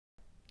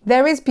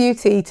There is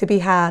beauty to be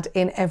had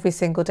in every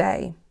single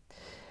day.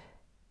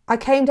 I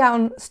came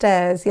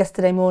downstairs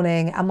yesterday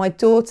morning and my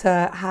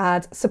daughter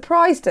had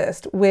surprised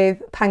us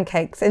with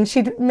pancakes, and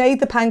she'd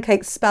made the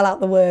pancakes spell out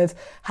the word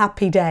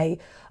happy day.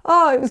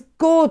 Oh, it was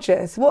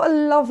gorgeous. What a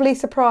lovely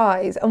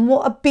surprise, and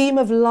what a beam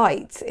of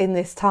light in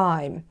this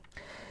time.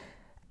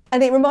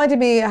 And it reminded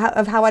me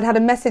of how I'd had a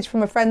message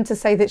from a friend to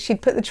say that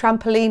she'd put the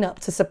trampoline up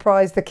to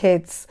surprise the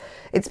kids.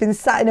 It's been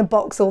sat in a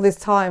box all this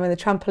time and the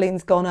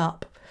trampoline's gone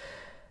up.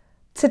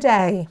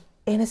 Today,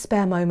 in a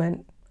spare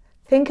moment,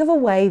 think of a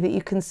way that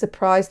you can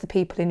surprise the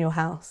people in your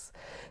house.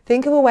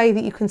 Think of a way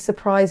that you can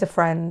surprise a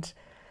friend.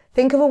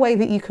 Think of a way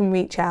that you can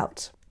reach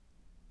out.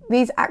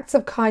 These acts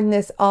of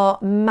kindness are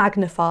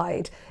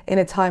magnified in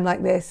a time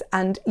like this,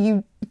 and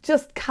you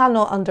just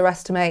cannot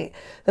underestimate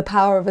the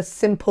power of a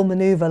simple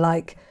manoeuvre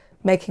like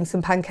making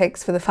some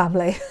pancakes for the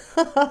family.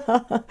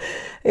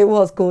 It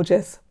was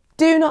gorgeous.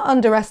 Do not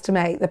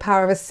underestimate the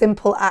power of a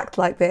simple act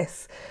like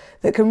this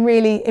that can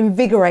really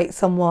invigorate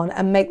someone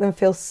and make them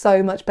feel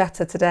so much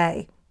better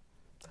today.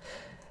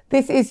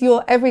 This is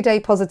your Everyday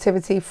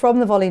Positivity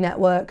from the Volley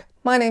Network.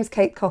 My name's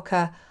Kate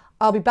Cocker.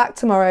 I'll be back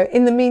tomorrow.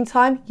 In the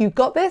meantime, you've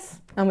got this,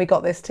 and we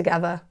got this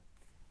together.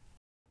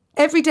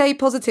 Everyday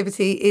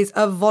Positivity is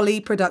a Volley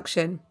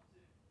production.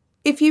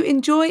 If you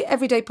enjoy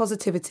Everyday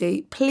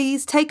Positivity,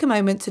 please take a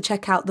moment to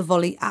check out the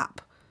Volley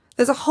app.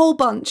 There's a whole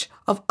bunch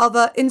of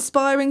other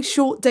inspiring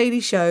short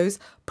daily shows,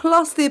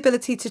 plus the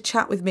ability to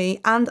chat with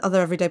me and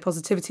other Everyday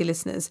Positivity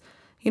listeners.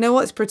 You know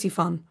what? It's pretty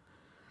fun.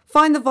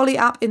 Find the Volley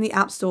app in the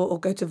App Store or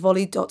go to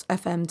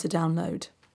volley.fm to download.